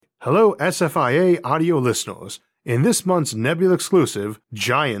Hello SFIA audio listeners. In this month's Nebula exclusive,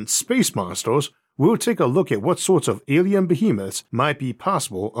 Giant Space Monsters, we'll take a look at what sorts of alien behemoths might be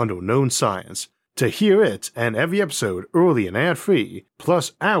possible under known science. To hear it and every episode early and ad-free,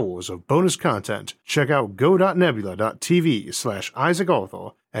 plus hours of bonus content, check out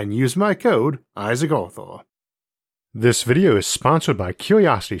go.nebula.tv/IsaacArthur and use my code IsaacArthur. This video is sponsored by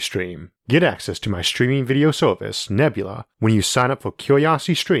CuriosityStream. Get access to my streaming video service, Nebula, when you sign up for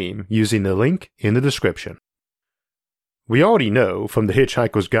CuriosityStream using the link in the description. We already know from The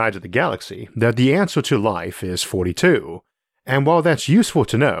Hitchhiker's Guide to the Galaxy that the answer to life is 42, and while that's useful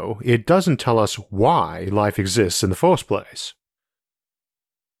to know, it doesn't tell us why life exists in the first place.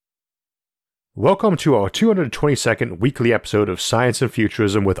 Welcome to our 222nd weekly episode of Science and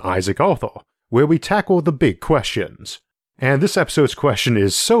Futurism with Isaac Arthur, where we tackle the big questions. And this episode's question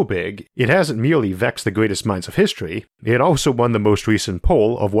is so big, it hasn't merely vexed the greatest minds of history, it also won the most recent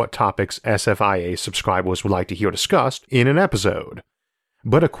poll of what topics SFIA subscribers would like to hear discussed in an episode.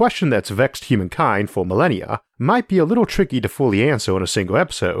 But a question that's vexed humankind for millennia might be a little tricky to fully answer in a single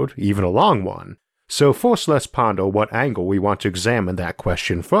episode, even a long one. So first let's ponder what angle we want to examine that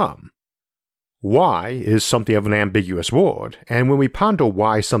question from. Why is something of an ambiguous word, and when we ponder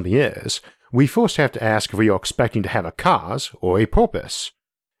why something is, we first have to ask if we are expecting to have a cause or a purpose.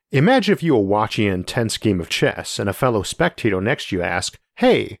 Imagine if you were watching an intense game of chess and a fellow spectator next to you asks,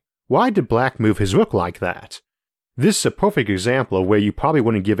 "Hey, why did black move his rook like that?" This is a perfect example of where you probably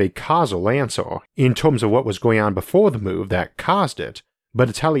wouldn't give a causal answer in terms of what was going on before the move that caused it, but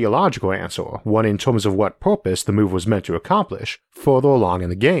a teleological answer, one in terms of what purpose the move was meant to accomplish further along in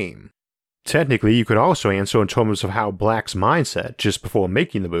the game. Technically, you could also answer in terms of how black's mindset just before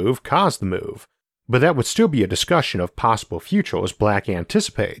making the move caused the move, but that would still be a discussion of possible futures black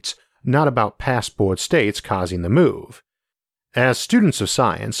anticipates, not about past board states causing the move. As students of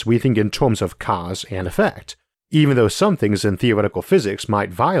science, we think in terms of cause and effect, even though some things in theoretical physics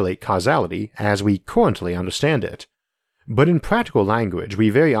might violate causality as we currently understand it. But in practical language,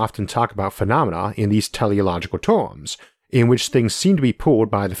 we very often talk about phenomena in these teleological terms, in which things seem to be pulled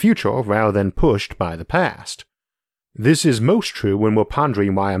by the future rather than pushed by the past. This is most true when we're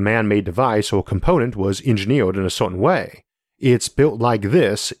pondering why a man-made device or component was engineered in a certain way. It's built like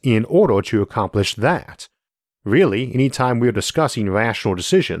this in order to accomplish that. Really, anytime we're discussing rational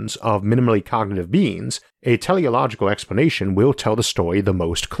decisions of minimally cognitive beings, a teleological explanation will tell the story the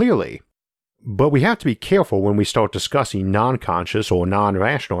most clearly. But we have to be careful when we start discussing non-conscious or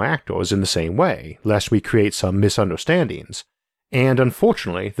non-rational actors in the same way, lest we create some misunderstandings. And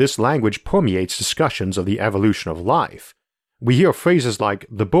unfortunately, this language permeates discussions of the evolution of life. We hear phrases like,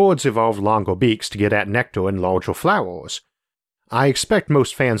 "the birds evolved longer beaks to get at nectar and larger flowers." I expect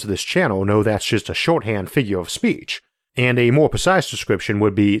most fans of this channel know that's just a shorthand figure of speech, and a more precise description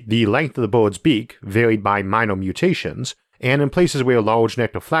would be the length of the bird's beak varied by minor mutations, and in places where large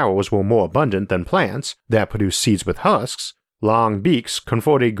nectar flowers were more abundant than plants that produce seeds with husks, long beaks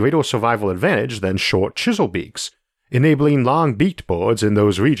conferred a greater survival advantage than short chisel beaks, enabling long-beaked birds in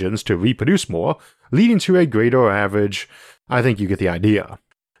those regions to reproduce more, leading to a greater average. I think you get the idea.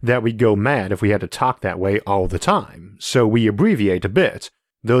 That we'd go mad if we had to talk that way all the time, so we abbreviate a bit,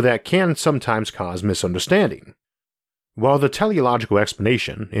 though that can sometimes cause misunderstanding. While the teleological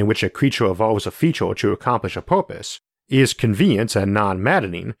explanation, in which a creature evolves a feature to accomplish a purpose, is convenient and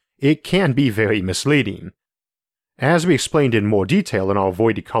non-maddening, it can be very misleading. As we explained in more detail in our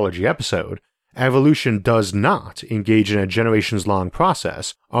Void Ecology episode, evolution does not engage in a generations-long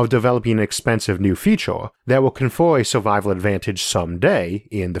process of developing an expensive new feature that will confer a survival advantage someday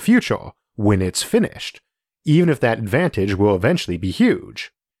in the future, when it's finished, even if that advantage will eventually be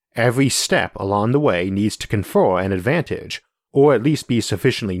huge. Every step along the way needs to confer an advantage, or at least be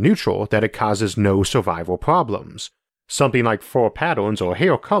sufficiently neutral that it causes no survival problems. Something like fur patterns or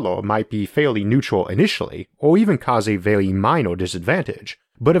hair color might be fairly neutral initially, or even cause a very minor disadvantage,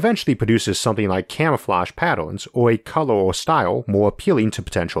 but eventually produces something like camouflage patterns or a color or style more appealing to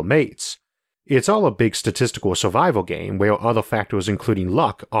potential mates. It's all a big statistical survival game where other factors including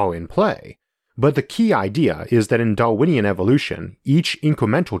luck are in play, but the key idea is that in Darwinian evolution, each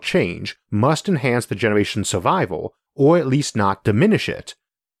incremental change must enhance the generation's survival, or at least not diminish it.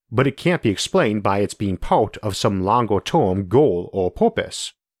 But it can't be explained by its being part of some longer-term goal or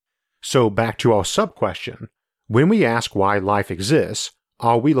purpose. So back to our sub-question. When we ask why life exists,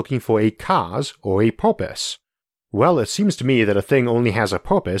 are we looking for a cause or a purpose? Well, it seems to me that a thing only has a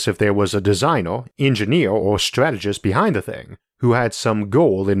purpose if there was a designer, engineer, or strategist behind the thing, who had some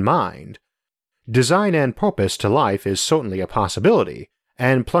goal in mind. Design and purpose to life is certainly a possibility,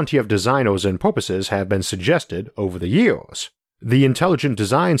 and plenty of designers and purposes have been suggested over the years. The intelligent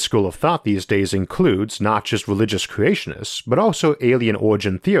design school of thought these days includes not just religious creationists, but also alien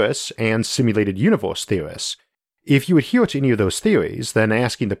origin theorists and simulated universe theorists. If you adhere to any of those theories, then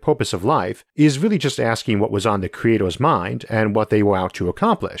asking the purpose of life is really just asking what was on the Creator's mind and what they were out to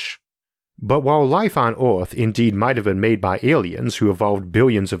accomplish. But while life on Earth indeed might have been made by aliens who evolved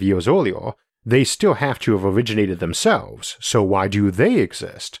billions of years earlier, they still have to have originated themselves, so why do they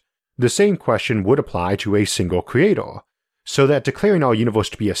exist? The same question would apply to a single creator. So that declaring our universe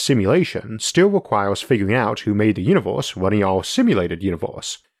to be a simulation still requires figuring out who made the universe running our simulated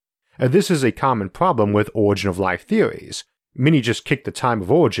universe. This is a common problem with origin of life theories. Many just kick the time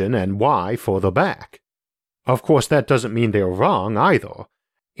of origin and why further back. Of course, that doesn't mean they're wrong either,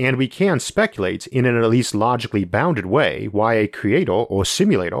 and we can speculate in an at least logically bounded way why a creator or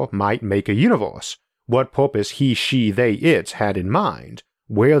simulator might make a universe, what purpose he, she, they, it had in mind,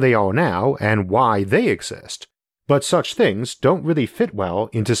 where they are now, and why they exist. But such things don't really fit well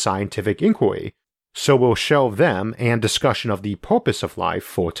into scientific inquiry, so we'll shelve them and discussion of the purpose of life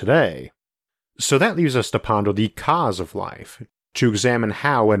for today. So that leaves us to ponder the cause of life, to examine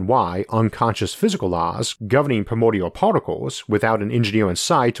how and why unconscious physical laws governing primordial particles, without an engineer in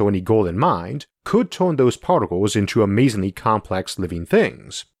sight or any goal in mind, could turn those particles into amazingly complex living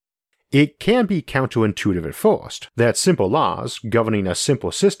things. It can be counterintuitive at first that simple laws governing a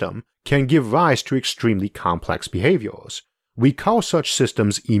simple system can give rise to extremely complex behaviors. We call such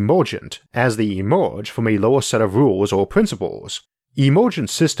systems emergent, as they emerge from a lower set of rules or principles. Emergent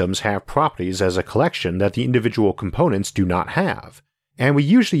systems have properties as a collection that the individual components do not have, and we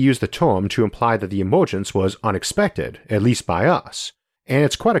usually use the term to imply that the emergence was unexpected, at least by us. And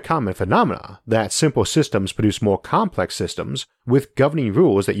it's quite a common phenomenon that simple systems produce more complex systems with governing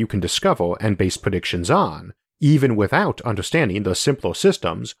rules that you can discover and base predictions on, even without understanding the simpler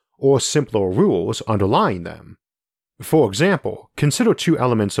systems or simpler rules underlying them. For example, consider two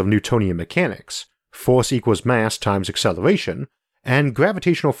elements of Newtonian mechanics, force equals mass times acceleration, and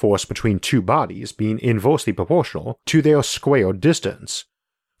gravitational force between two bodies being inversely proportional to their squared distance.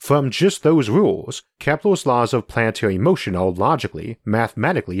 From just those rules, Kepler's laws of planetary motion are logically,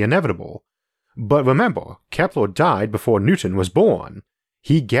 mathematically inevitable. But remember, Kepler died before Newton was born.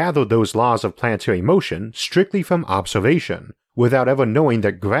 He gathered those laws of planetary motion strictly from observation, without ever knowing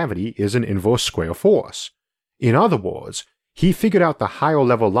that gravity is an inverse square force. In other words, he figured out the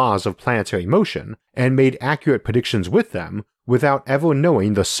higher-level laws of planetary motion and made accurate predictions with them without ever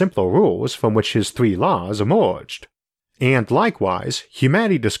knowing the simpler rules from which his three laws emerged. And likewise,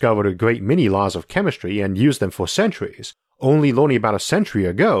 humanity discovered a great many laws of chemistry and used them for centuries, only learning about a century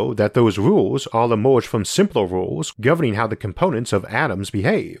ago that those rules all emerged from simpler rules governing how the components of atoms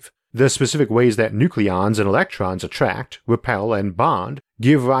behave. The specific ways that nucleons and electrons attract, repel, and bond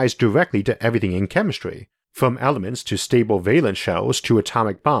give rise directly to everything in chemistry, from elements to stable valence shells to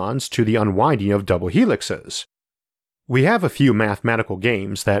atomic bonds to the unwinding of double helixes. We have a few mathematical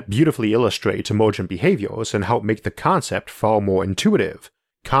games that beautifully illustrate emergent behaviors and help make the concept far more intuitive.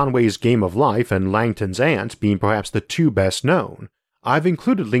 Conway's Game of Life and Langton's Ant being perhaps the two best known. I've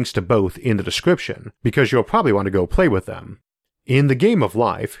included links to both in the description, because you'll probably want to go play with them. In the Game of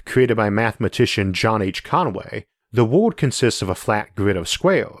Life, created by mathematician John H. Conway, the world consists of a flat grid of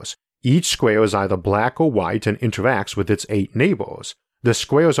squares. Each square is either black or white and interacts with its 8 neighbors. The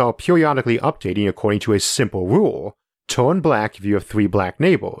squares are periodically updating according to a simple rule. Turn black if you have 3 black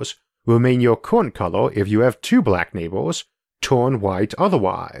neighbors, remain your current color if you have 2 black neighbors, turn white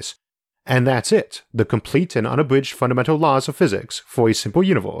otherwise. And that's it, the complete and unabridged fundamental laws of physics for a simple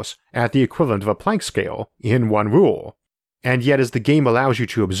universe at the equivalent of a Planck scale in one rule. And yet as the game allows you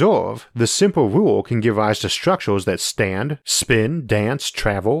to observe, the simple rule can give rise to structures that stand, spin, dance,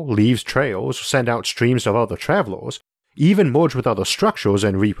 travel, leave trails, send out streams of other travelers, even merge with other structures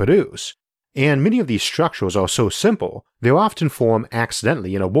and reproduce. And many of these structures are so simple, they'll often form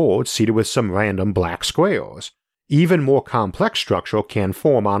accidentally in a world seeded with some random black squares. Even more complex structure can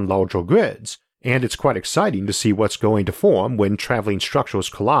form on larger grids, and it's quite exciting to see what's going to form when traveling structures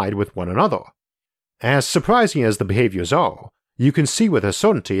collide with one another. As surprising as the behaviors are, you can see with a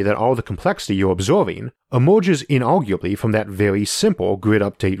certainty that all the complexity you're observing emerges inarguably from that very simple grid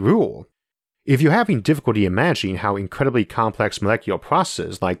update rule. If you're having difficulty imagining how incredibly complex molecular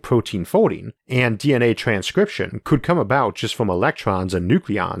processes like protein folding and DNA transcription could come about just from electrons and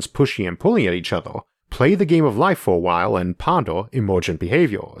nucleons pushing and pulling at each other, play the Game of Life for a while and ponder emergent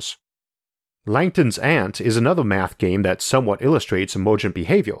behaviors. Langton's Ant is another math game that somewhat illustrates emergent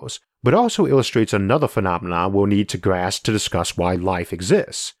behaviors, but also illustrates another phenomenon we'll need to grasp to discuss why life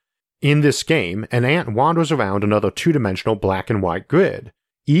exists. In this game, an ant wanders around another two-dimensional black and white grid.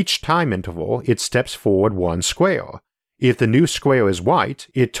 Each time interval, it steps forward 1 square. If the new square is white,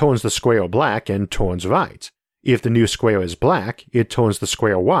 it turns the square black and turns right. If the new square is black, it turns the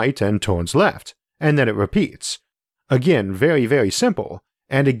square white and turns left, and then it repeats. Again, very, very simple,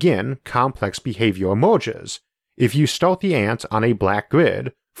 and again, complex behavior emerges. If you start the ant on a black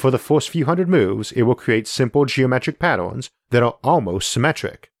grid, for the first few hundred moves, it will create simple geometric patterns that are almost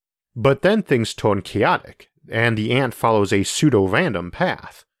symmetric. But then things turn chaotic, and the ant follows a pseudo-random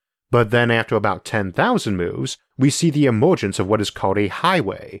path. But then after about 10,000 moves, we see the emergence of what is called a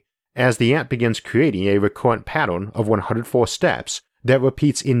highway, as the ant begins creating a recurrent pattern of 104 steps that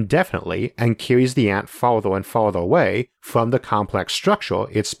repeats indefinitely and carries the ant farther and farther away from the complex structure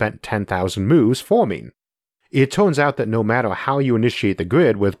it spent 10,000 moves forming. It turns out that no matter how you initiate the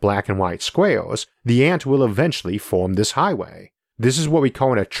grid with black and white squares, the ant will eventually form this highway. This is what we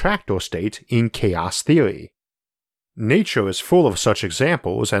call an attractor state in chaos theory. Nature is full of such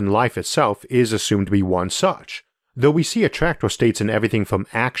examples, and life itself is assumed to be one such, though we see attractor states in everything from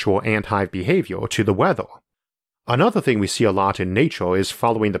actual ant hive behavior to the weather. Another thing we see a lot in nature is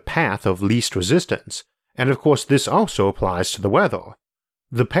following the path of least resistance, and of course this also applies to the weather.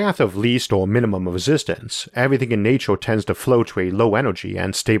 The path of least or minimum resistance, everything in nature tends to flow to a low energy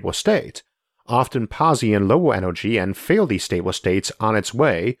and stable state, often pausing in lower energy and fairly stable states on its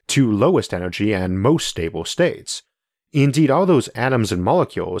way to lowest energy and most stable states. Indeed, all those atoms and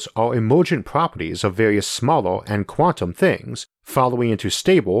molecules are emergent properties of various smaller and quantum things following into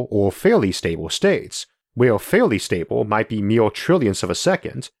stable or fairly stable states, where fairly stable might be mere trillionths of a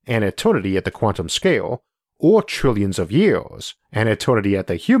second, an eternity at the quantum scale, or trillions of years, an eternity at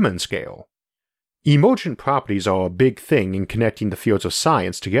the human scale. Emergent properties are a big thing in connecting the fields of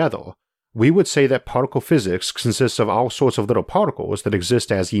science together. We would say that particle physics consists of all sorts of little particles that exist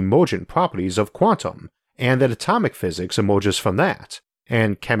as emergent properties of quantum, and that atomic physics emerges from that,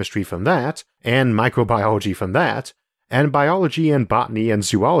 and chemistry from that, and microbiology from that, and biology and botany and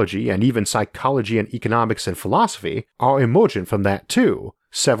zoology and even psychology and economics and philosophy are emergent from that too,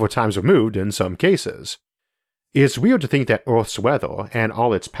 several times removed in some cases. It's weird to think that Earth's weather and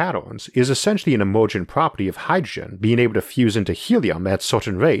all its patterns is essentially an emergent property of hydrogen being able to fuse into helium at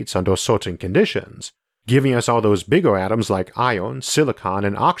certain rates under certain conditions, giving us all those bigger atoms like iron, silicon,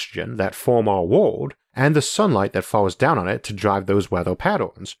 and oxygen that form our world, and the sunlight that falls down on it to drive those weather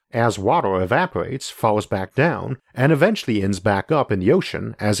patterns, as water evaporates, falls back down, and eventually ends back up in the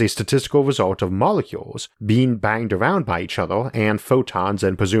ocean as a statistical result of molecules being banged around by each other and photons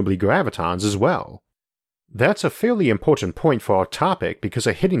and presumably gravitons as well. That's a fairly important point for our topic because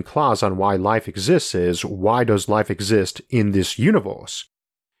a hidden clause on why life exists is, why does life exist in this universe?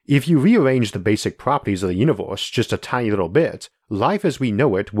 If you rearrange the basic properties of the universe just a tiny little bit, life as we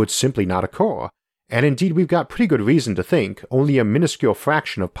know it would simply not occur, and indeed we've got pretty good reason to think only a minuscule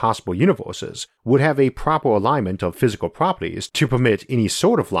fraction of possible universes would have a proper alignment of physical properties to permit any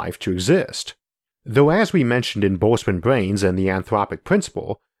sort of life to exist. Though as we mentioned in Boltzmann Brains and the Anthropic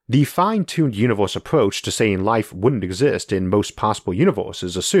Principle, the fine-tuned universe approach to saying life wouldn't exist in most possible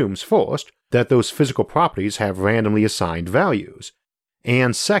universes assumes, first, that those physical properties have randomly assigned values,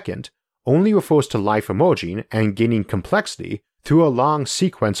 and second, only refers to life emerging and gaining complexity through a long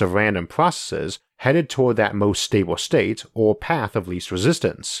sequence of random processes headed toward that most stable state or path of least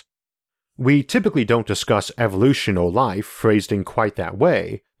resistance. We typically don't discuss evolution or life phrased in quite that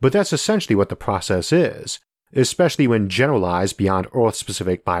way, but that's essentially what the process is, especially when generalized beyond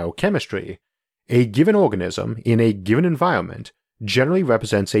Earth-specific biochemistry. A given organism in a given environment generally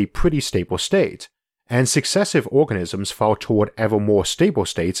represents a pretty stable state, and successive organisms fall toward ever more stable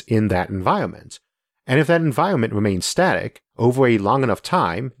states in that environment. And if that environment remains static, over a long enough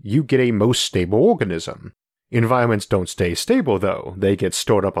time, you get a most stable organism. Environments don't stay stable though, they get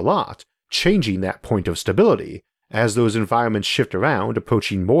stored up a lot, changing that point of stability, as those environments shift around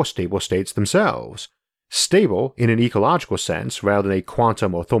approaching more stable states themselves. Stable in an ecological sense rather than a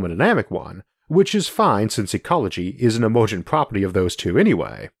quantum or thermodynamic one, which is fine since ecology is an emergent property of those two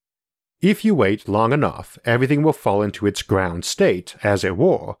anyway. If you wait long enough, everything will fall into its ground state, as it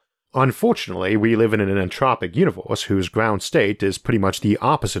were. Unfortunately, we live in an entropic universe whose ground state is pretty much the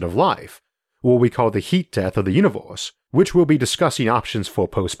opposite of life, what we call the heat death of the universe, which we'll be discussing options for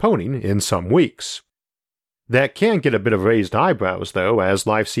postponing in some weeks. That can get a bit of raised eyebrows though, as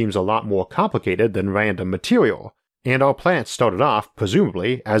life seems a lot more complicated than random material, and our planet started off,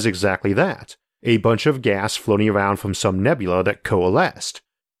 presumably, as exactly that, a bunch of gas floating around from some nebula that coalesced.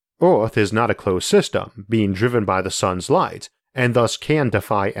 Earth is not a closed system, being driven by the sun's light, and thus can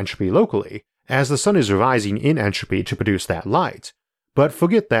defy entropy locally, as the sun is rising in entropy to produce that light. But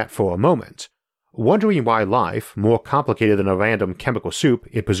forget that for a moment. Wondering why life, more complicated than a random chemical soup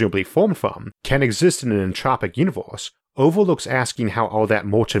it presumably formed from, can exist in an entropic universe, overlooks asking how all that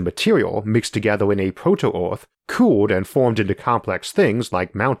molten material mixed together in a proto-Earth cooled and formed into complex things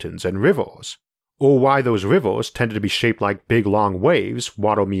like mountains and rivers, or why those rivers tended to be shaped like big long waves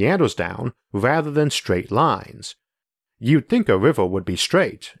water meanders down rather than straight lines. You'd think a river would be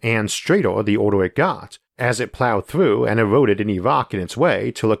straight, and straighter the older it got, as it plowed through and eroded any rock in its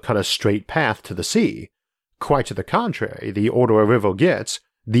way till it cut a straight path to the sea. Quite to the contrary, the older a river gets,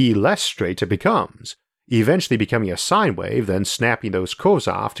 the less straight it becomes, eventually becoming a sine wave, then snapping those curves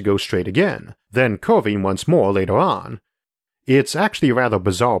off to go straight again, then curving once more later on. It's actually a rather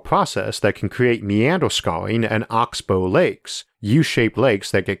bizarre process that can create meander scarring and oxbow lakes, U-shaped lakes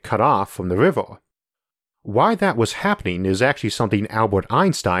that get cut off from the river. Why that was happening is actually something Albert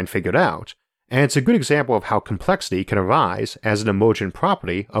Einstein figured out, and it's a good example of how complexity can arise as an emergent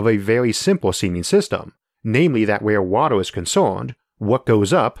property of a very simple seeming system, namely that where water is concerned, what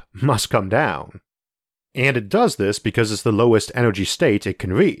goes up must come down. And it does this because it's the lowest energy state it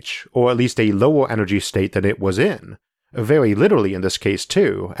can reach, or at least a lower energy state than it was in. Very literally in this case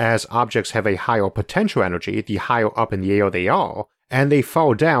too, as objects have a higher potential energy the higher up in the air they are, and they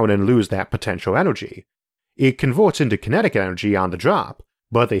fall down and lose that potential energy. It converts into kinetic energy on the drop,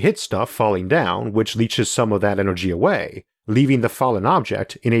 but they hit stuff falling down which leaches some of that energy away, leaving the fallen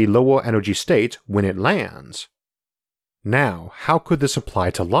object in a lower energy state when it lands. Now, how could this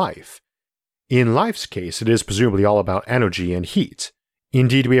apply to life? In life's case, it is presumably all about energy and heat.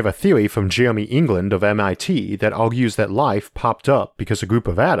 Indeed, we have a theory from Jeremy England of MIT that argues that life popped up because a group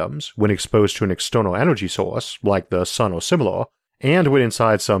of atoms, when exposed to an external energy source, like the sun or similar, and when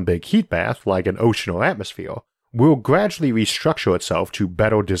inside some big heat bath, like an ocean or atmosphere, will gradually restructure itself to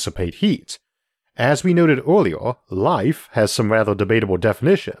better dissipate heat. As we noted earlier, life has some rather debatable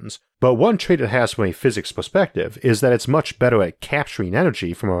definitions, but one trait it has from a physics perspective is that it's much better at capturing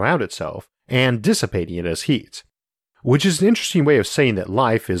energy from around itself and dissipating it as heat. Which is an interesting way of saying that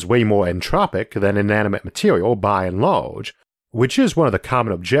life is way more entropic than inanimate material by and large, which is one of the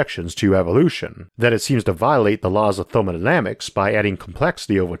common objections to evolution, that it seems to violate the laws of thermodynamics by adding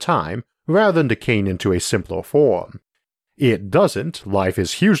complexity over time rather than decaying into a simpler form. It doesn't, life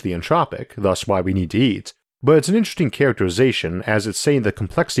is hugely entropic, thus why we need to eat, but it's an interesting characterization as it's saying the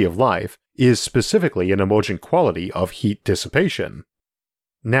complexity of life is specifically an emergent quality of heat dissipation.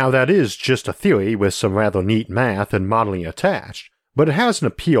 Now that is just a theory with some rather neat math and modeling attached, but it has an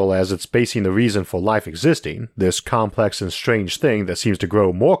appeal as it's basing the reason for life existing, this complex and strange thing that seems to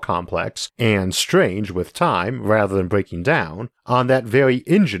grow more complex and strange with time rather than breaking down, on that very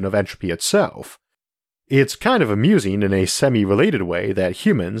engine of entropy itself. It's kind of amusing in a semi-related way that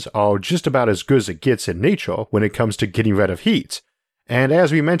humans are just about as good as it gets in nature when it comes to getting rid of heat, and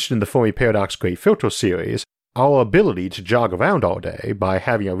as we mentioned in the Fermi Paradox Great Filter series, our ability to jog around all day by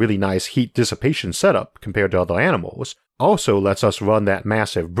having a really nice heat dissipation setup compared to other animals also lets us run that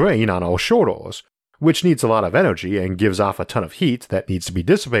massive brain on our shoulders, which needs a lot of energy and gives off a ton of heat that needs to be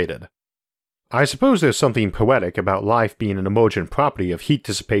dissipated. I suppose there's something poetic about life being an emergent property of heat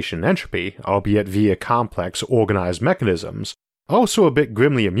dissipation and entropy, albeit via complex organized mechanisms. Also a bit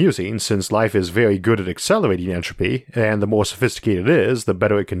grimly amusing since life is very good at accelerating entropy, and the more sophisticated it is, the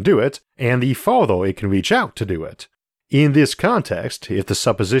better it can do it, and the farther it can reach out to do it. In this context, if the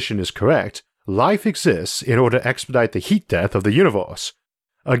supposition is correct, life exists in order to expedite the heat death of the universe.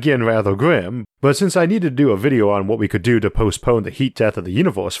 Again rather grim, but since I needed to do a video on what we could do to postpone the heat death of the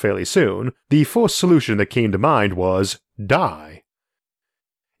universe fairly soon, the first solution that came to mind was die.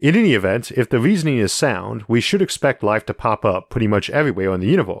 In any event, if the reasoning is sound, we should expect life to pop up pretty much everywhere in the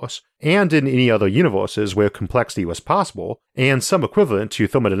universe, and in any other universes where complexity was possible, and some equivalent to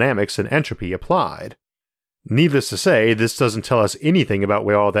thermodynamics and entropy applied. Needless to say, this doesn't tell us anything about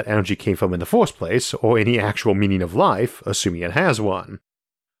where all that energy came from in the first place, or any actual meaning of life, assuming it has one.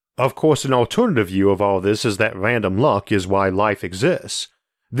 Of course, an alternative view of all this is that random luck is why life exists.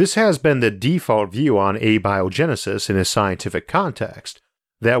 This has been the default view on abiogenesis in a scientific context,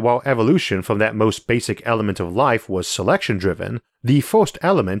 that while evolution from that most basic element of life was selection-driven, the first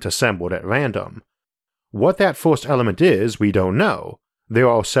element assembled at random. What that first element is, we don't know. There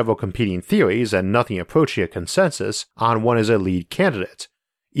are several competing theories and nothing approaching a consensus on one as a lead candidate,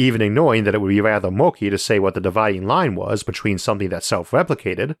 even ignoring that it would be rather murky to say what the dividing line was between something that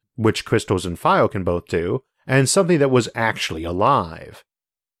self-replicated, which crystals and fire can both do, and something that was actually alive.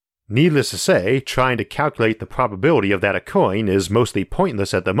 Needless to say, trying to calculate the probability of that occurring is mostly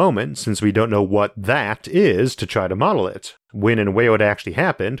pointless at the moment since we don't know what that is to try to model it, when and where it actually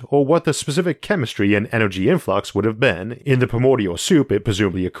happened, or what the specific chemistry and energy influx would have been in the primordial soup it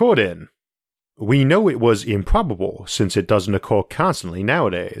presumably occurred in. We know it was improbable since it doesn't occur constantly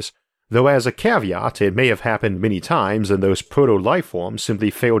nowadays. Though as a caveat, it may have happened many times and those proto-life forms simply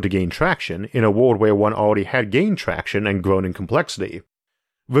failed to gain traction in a world where one already had gained traction and grown in complexity.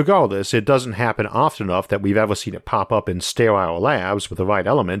 Regardless, it doesn't happen often enough that we've ever seen it pop up in sterile labs with the right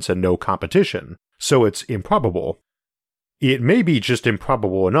elements and no competition, so it's improbable. It may be just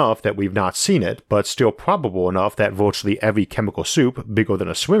improbable enough that we've not seen it, but still probable enough that virtually every chemical soup bigger than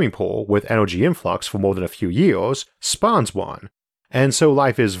a swimming pool with energy influx for more than a few years spawns one, and so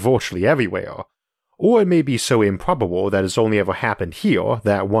life is virtually everywhere. Or it may be so improbable that it's only ever happened here,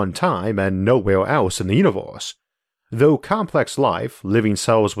 that one time, and nowhere else in the universe. Though complex life, living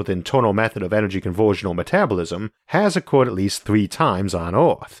cells with internal method of energy conversion or metabolism, has occurred at least 3 times on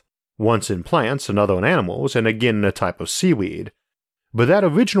Earth. Once in plants, another in animals, and again in a type of seaweed. But that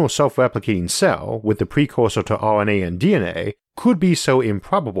original self-replicating cell, with the precursor to RNA and DNA, could be so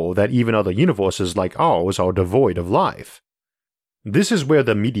improbable that even other universes like ours are devoid of life. This is where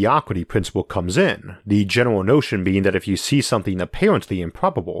the mediocrity principle comes in, the general notion being that if you see something apparently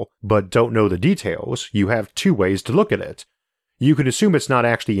improbable, but don't know the details, you have 2 ways to look at it. You could assume it's not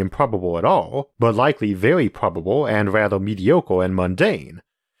actually improbable at all, but likely very probable and rather mediocre and mundane.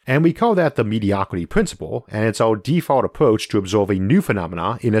 And we call that the mediocrity principle, and it's our default approach to observing new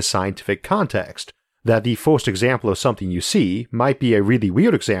phenomena in a scientific context, that the first example of something you see might be a really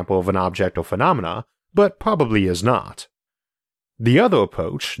weird example of an object or phenomena, but probably is not. The other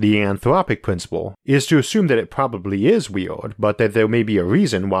approach, the anthropic principle, is to assume that it probably is weird, but that there may be a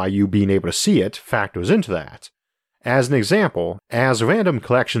reason why you being able to see it factors into that. As an example, as random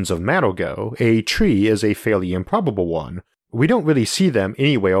collections of matter go, a tree is a fairly improbable one. We don't really see them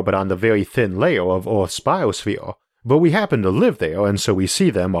anywhere but on the very thin layer of Earth's biosphere, but we happen to live there and so we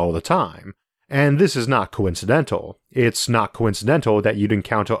see them all the time. And this is not coincidental. It's not coincidental that you'd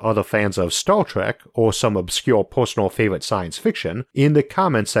encounter other fans of Star Trek or some obscure personal favorite science fiction in the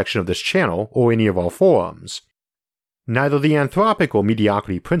comments section of this channel or any of our forums. Neither the anthropic or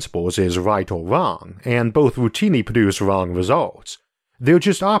mediocrity principles is right or wrong, and both routinely produce wrong results. They're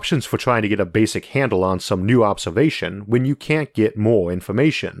just options for trying to get a basic handle on some new observation when you can't get more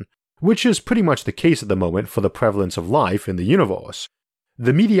information, which is pretty much the case at the moment for the prevalence of life in the universe.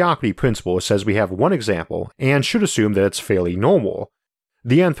 The mediocrity principle says we have one example and should assume that it's fairly normal.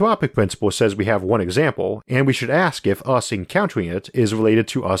 The anthropic principle says we have one example and we should ask if us encountering it is related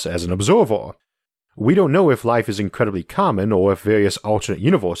to us as an observer. We don't know if life is incredibly common or if various alternate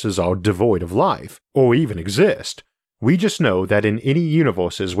universes are devoid of life, or even exist. We just know that in any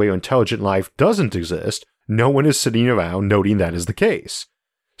universes where intelligent life doesn't exist, no one is sitting around noting that is the case.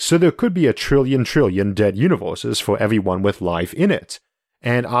 So there could be a trillion dead universes for everyone with life in it.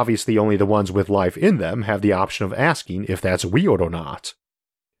 And obviously only the ones with life in them have the option of asking if that's weird or not.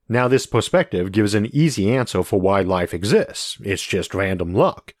 Now this perspective gives an easy answer for why life exists, it's just random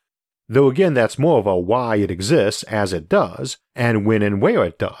luck. Though again that's more of a why it exists as it does, and when and where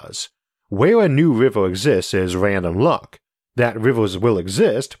it does. Where a new river exists is random luck. That rivers will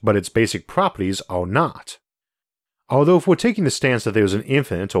exist, but its basic properties are not. Although if we're taking the stance that there's an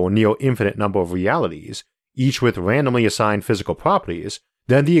infinite or near-infinite number of realities, each with randomly assigned physical properties,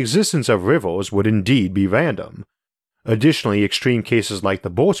 then the existence of rivers would indeed be random. Additionally, extreme cases like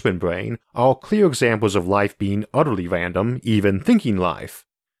the Boltzmann brain are clear examples of life being utterly random, even thinking life.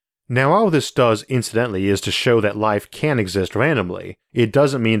 Now all this does, incidentally, is to show that life can exist randomly. It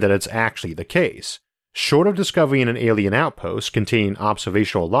doesn't mean that it's actually the case. Short of discovering an alien outpost containing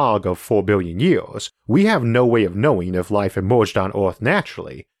observational log of 4 billion years, we have no way of knowing if life emerged on Earth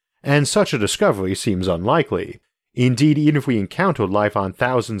naturally, and such a discovery seems unlikely. Indeed, even if we encountered life on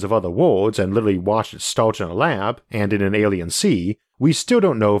thousands of other worlds and literally watched it start in a lab and in an alien sea, we still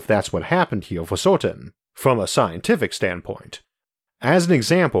don't know if that's what happened here for certain, from a scientific standpoint. As an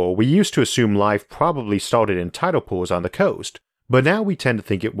example, we used to assume life probably started in tidal pools on the coast, but now we tend to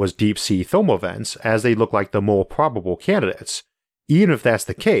think it was deep-sea thermal vents as they look like the more probable candidates. Even if that's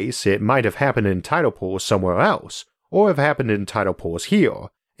the case, it might have happened in tidal pools somewhere else, or have happened in tidal pools here.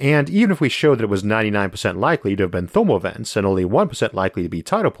 And even if we show that it was 99% likely to have been thermal vents and only 1% likely to be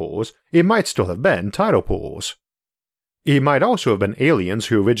tidal pools, it might still have been tidal pools. It might also have been aliens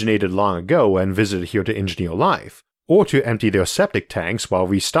who originated long ago and visited here to engineer life, or to empty their septic tanks while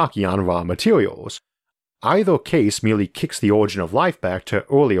restocking on raw materials. Either case merely kicks the origin of life back to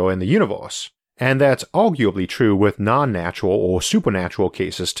earlier in the universe, and that's arguably true with non-natural or supernatural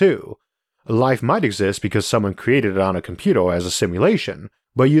cases too. Life might exist because someone created it on a computer as a simulation,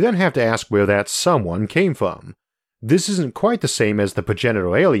 but you then have to ask where that someone came from. This isn't quite the same as the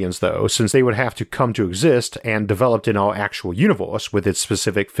progenitor aliens though, since they would have to come to exist and developed in our actual universe with its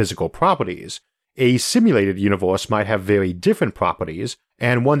specific physical properties. a simulated universe might have very different properties,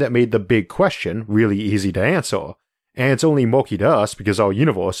 and one that made the big question really easy to answer, and it's only murky to us because our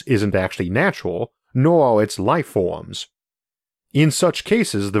universe isn't actually natural, nor are its life forms. In such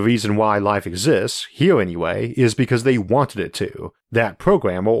cases, the reason why life exists, here anyway, is because they wanted it to, that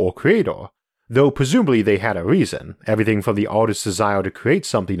programmer or creator, though presumably they had a reason, everything from the artist's desire to create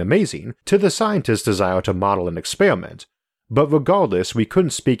something amazing to the scientist's desire to model an experiment. But regardless, we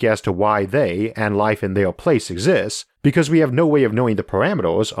couldn't speak as to why they, and life in their place, exists, because we have no way of knowing the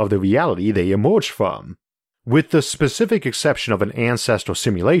parameters of the reality they emerged from. With the specific exception of an ancestral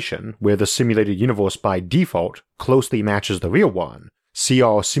simulation, where the simulated universe by default closely matches the real one, see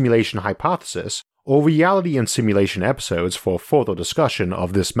our simulation hypothesis, or reality and simulation episodes for further discussion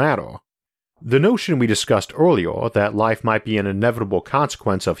of this matter. The notion we discussed earlier that life might be an inevitable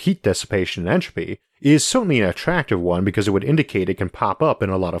consequence of heat dissipation and entropy is certainly an attractive one because it would indicate it can pop up in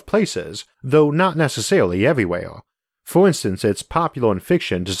a lot of places, though not necessarily everywhere. For instance, it's popular in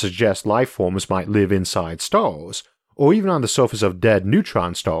fiction to suggest life forms might live inside stars, or even on the surface of dead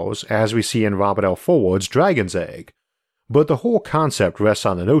neutron stars, as we see in Robert L. Forward's Dragon's Egg. But the whole concept rests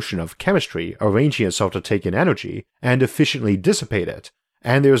on the notion of chemistry arranging itself to take in energy and efficiently dissipate it,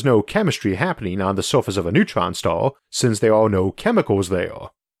 and there's no chemistry happening on the surface of a neutron star since there are no chemicals there.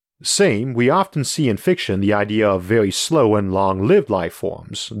 Same, we often see in fiction the idea of very slow and long-lived life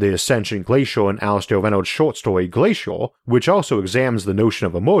forms, the Ascension Glacier in Alastair Reynolds' short story Glacier, which also examines the notion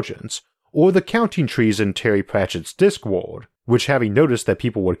of emergence, or the counting trees in Terry Pratchett's Discworld, which, having noticed that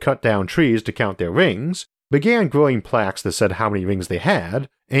people would cut down trees to count their rings, began growing plaques that said how many rings they had,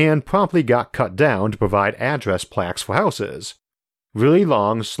 and promptly got cut down to provide address plaques for houses. Really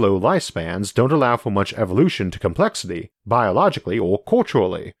long, slow lifespans don't allow for much evolution to complexity, biologically or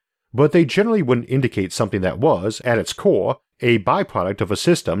culturally, but they generally wouldn't indicate something that was, at its core, a byproduct of a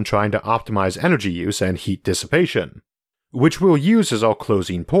system trying to optimize energy use and heat dissipation. Which we'll use as our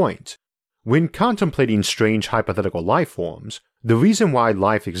closing point. When contemplating strange hypothetical life forms, the reason why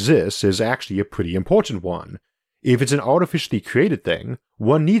life exists is actually a pretty important one. If it's an artificially created thing,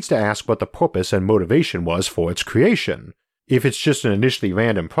 one needs to ask what the purpose and motivation was for its creation. If it's just an initially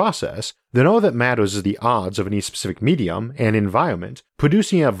random process, then all that matters is the odds of any specific medium and environment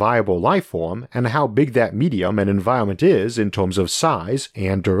producing a viable life form and how big that medium and environment is in terms of size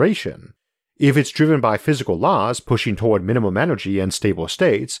and duration. If it's driven by physical laws pushing toward minimum energy and stable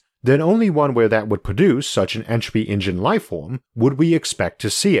states, then only one where that would produce such an entropy engine life form would we expect to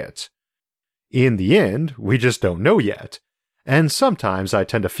see it. In the end, we just don't know yet, and sometimes I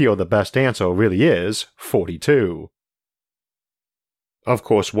tend to feel the best answer really is 42. Of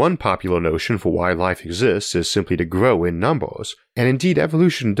course, one popular notion for why life exists is simply to grow in numbers, and indeed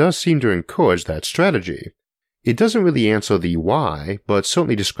evolution does seem to encourage that strategy. It doesn't really answer the why, but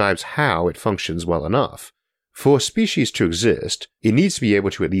certainly describes how it functions well enough. For a species to exist, it needs to be able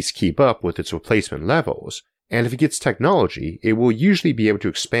to at least keep up with its replacement levels, and if it gets technology, it will usually be able to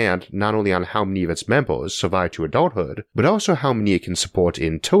expand not only on how many of its members survive to adulthood, but also how many it can support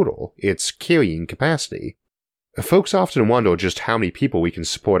in total, its carrying capacity. Folks often wonder just how many people we can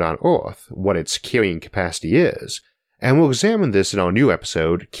support on Earth, what its carrying capacity is, and we'll examine this in our new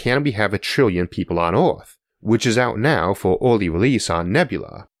episode, Can We Have a Trillion People on Earth?, which is out now for early release on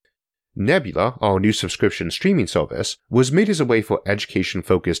Nebula. Nebula, our new subscription streaming service, was made as a way for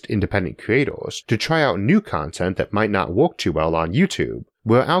education-focused independent creators to try out new content that might not work too well on YouTube,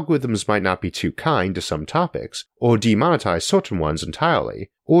 where algorithms might not be too kind to some topics, or demonetize certain ones entirely,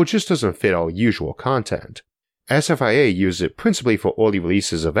 or just doesn't fit our usual content. SFIA uses it principally for early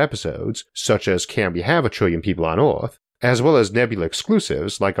releases of episodes, such as Can We Have a Trillion People on Earth?, as well as Nebula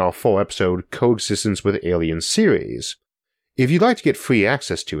exclusives like our 4-episode Coexistence with Aliens series. If you'd like to get free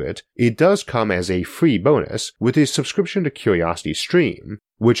access to it, it does come as a free bonus with a subscription to Curiosity Stream,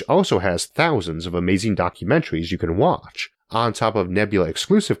 which also has thousands of amazing documentaries you can watch, on top of Nebula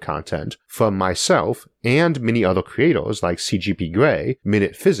exclusive content from myself and many other creators like CGP Grey,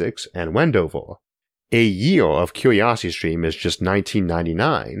 Minute Physics, and Wendover. A year of Curiosity Stream is just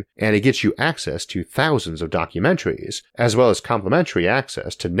 $19.99, and it gets you access to thousands of documentaries, as well as complimentary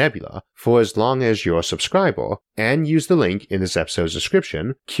access to Nebula for as long as you're a subscriber, and use the link in this episode's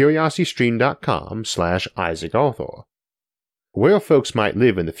description, curiositystream.com/IsaacArthur. Where folks might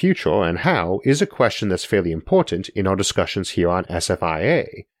live in the future and how is a question that's fairly important in our discussions here on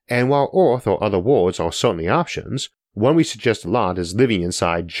SFIA, and while Earth or other worlds are certainly options, one we suggest a lot is living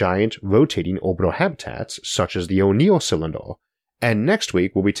inside giant, rotating orbital habitats such as the O'Neill cylinder, and next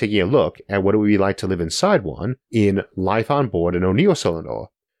week we'll be taking a look at what it would be like to live inside one in Life on Board an O'Neill cylinder.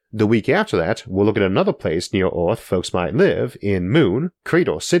 The week after that, we'll look at another place near Earth folks might live in Moon,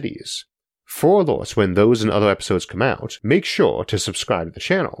 Crater Cities. For alerts when those and other episodes come out, make sure to subscribe to the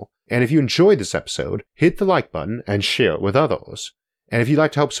channel, and if you enjoyed this episode, hit the like button and share it with others. And if you'd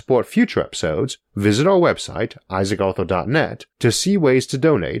like to help support future episodes, visit our website, isaacarthur.net, to see ways to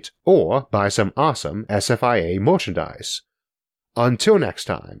donate or buy some awesome SFIA merchandise. Until next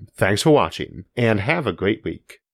time, thanks for watching, and have a great week.